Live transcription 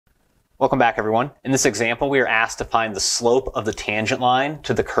Welcome back, everyone. In this example, we are asked to find the slope of the tangent line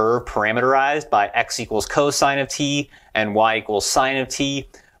to the curve parameterized by x equals cosine of t and y equals sine of t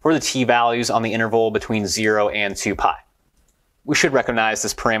for the t values on the interval between 0 and 2 pi. We should recognize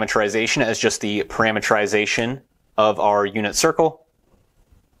this parameterization as just the parameterization of our unit circle.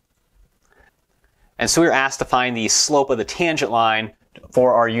 And so we're asked to find the slope of the tangent line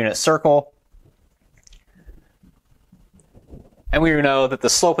for our unit circle. And we know that the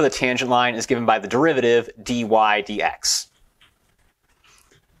slope of the tangent line is given by the derivative dy dx.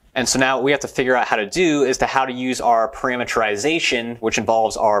 And so now what we have to figure out how to do is how to use our parameterization, which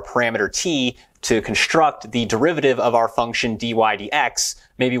involves our parameter t, to construct the derivative of our function dy dx,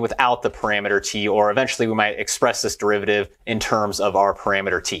 maybe without the parameter t, or eventually we might express this derivative in terms of our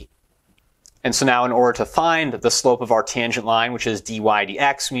parameter t. And so now in order to find the slope of our tangent line, which is dy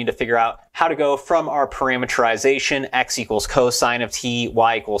dx, we need to figure out how to go from our parameterization, x equals cosine of t,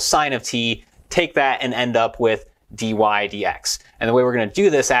 y equals sine of t, take that and end up with dy dx. And the way we're going to do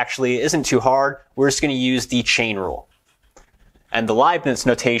this actually isn't too hard. We're just going to use the chain rule. And the Leibniz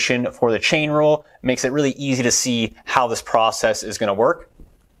notation for the chain rule makes it really easy to see how this process is going to work.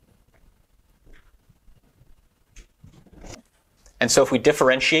 And so if we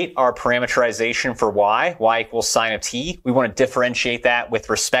differentiate our parameterization for y equals sine of t, we want to differentiate that with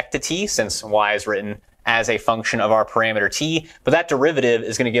respect to t, since y is written as a function of our parameter t. But that derivative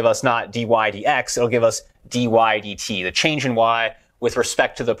is going to give us not dy dx, it'll give us dy dt, the change in y with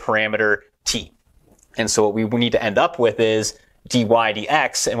respect to the parameter t. And so what we need to end up with is dy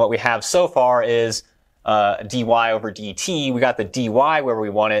dx, and what we have so far is dy over dt. We got the dy where we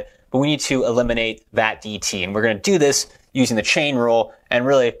want it, but we need to eliminate that dt. And we're going to do this using the chain rule, and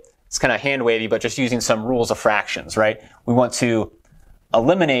really it's kind of hand wavy, but just using some rules of fractions, right? We want to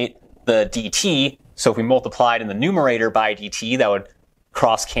eliminate the dt, so if we multiplied in the numerator by dt, that would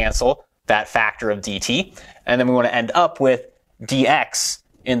cross cancel that factor of dt, and then we want to end up with dx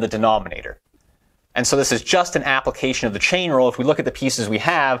in the denominator. And so this is just an application of the chain rule. If we look at the pieces we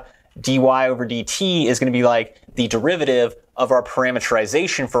have, dy over dt is going to be like the derivative of our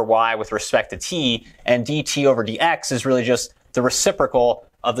parameterization for y with respect to t, and dt over dx is really just the reciprocal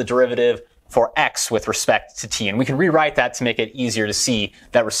of the derivative for x with respect to t. And we can rewrite that to make it easier to see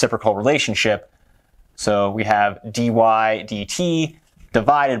that reciprocal relationship. So we have dy dt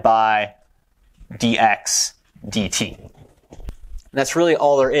divided by dx dt. And that's really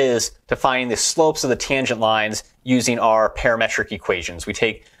all there is to finding the slopes of the tangent lines using our parametric equations. We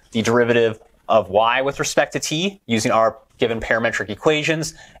take the derivative of y with respect to t using our given parametric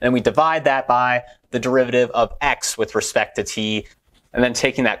equations, and then we divide that by the derivative of x with respect to t, and then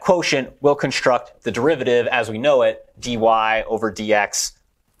taking that quotient, we'll construct the derivative as we know it, dy over dx.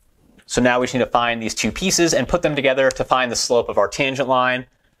 So now we just need to find these two pieces and put them together to find the slope of our tangent line.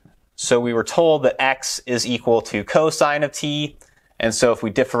 So we were told that x is equal to cosine of t, and so if we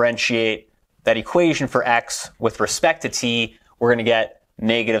differentiate that equation for x with respect to t, we're going to get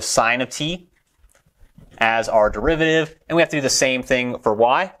negative sine of t as our derivative, and we have to do the same thing for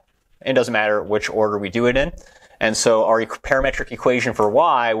y. It doesn't matter which order we do it in. And so our parametric equation for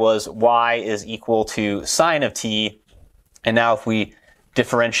y was y is equal to sine of t, and now if we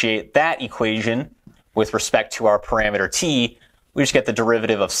differentiate that equation with respect to our parameter t, we just get the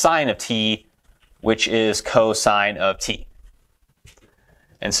derivative of sine of t, which is cosine of t.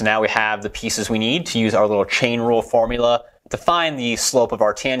 And so now we have the pieces we need to use our little chain rule formula to find the slope of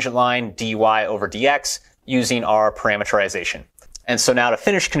our tangent line, dy over dx, using our parameterization. And so now to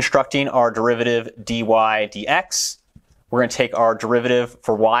finish constructing our derivative dy dx, we're going to take our derivative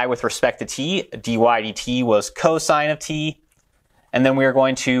for y with respect to t, dy dt was cosine of t, and then we are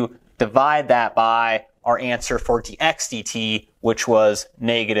going to divide that by our answer for dx dt, which was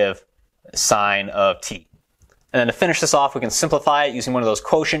negative sine of t. And then to finish this off, we can simplify it using one of those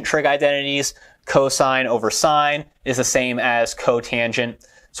quotient trig identities. Cosine over sine is the same as cotangent.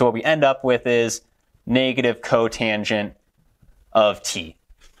 So what we end up with is negative cotangent of t.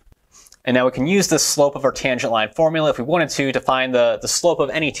 And now we can use the slope of our tangent line formula if we wanted to find the slope of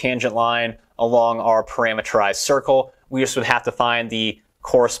any tangent line along our parameterized circle. We just would have to find the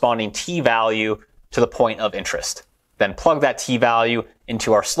corresponding t value to the point of interest. Then plug that t value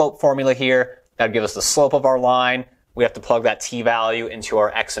into our slope formula here. That would give us the slope of our line. We have to plug that t value into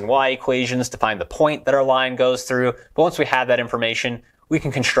our x and y equations to find the point that our line goes through. But once we have that information, we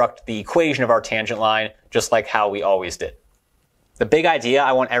can construct the equation of our tangent line just like how we always did. The big idea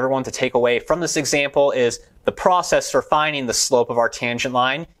I want everyone to take away from this example is the process for finding the slope of our tangent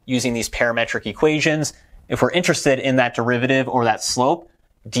line using these parametric equations. If we're interested in that derivative or that slope,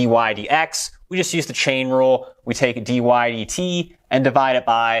 dy dx, we just use the chain rule. We take dy dt and divide it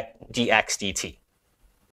by dx dt.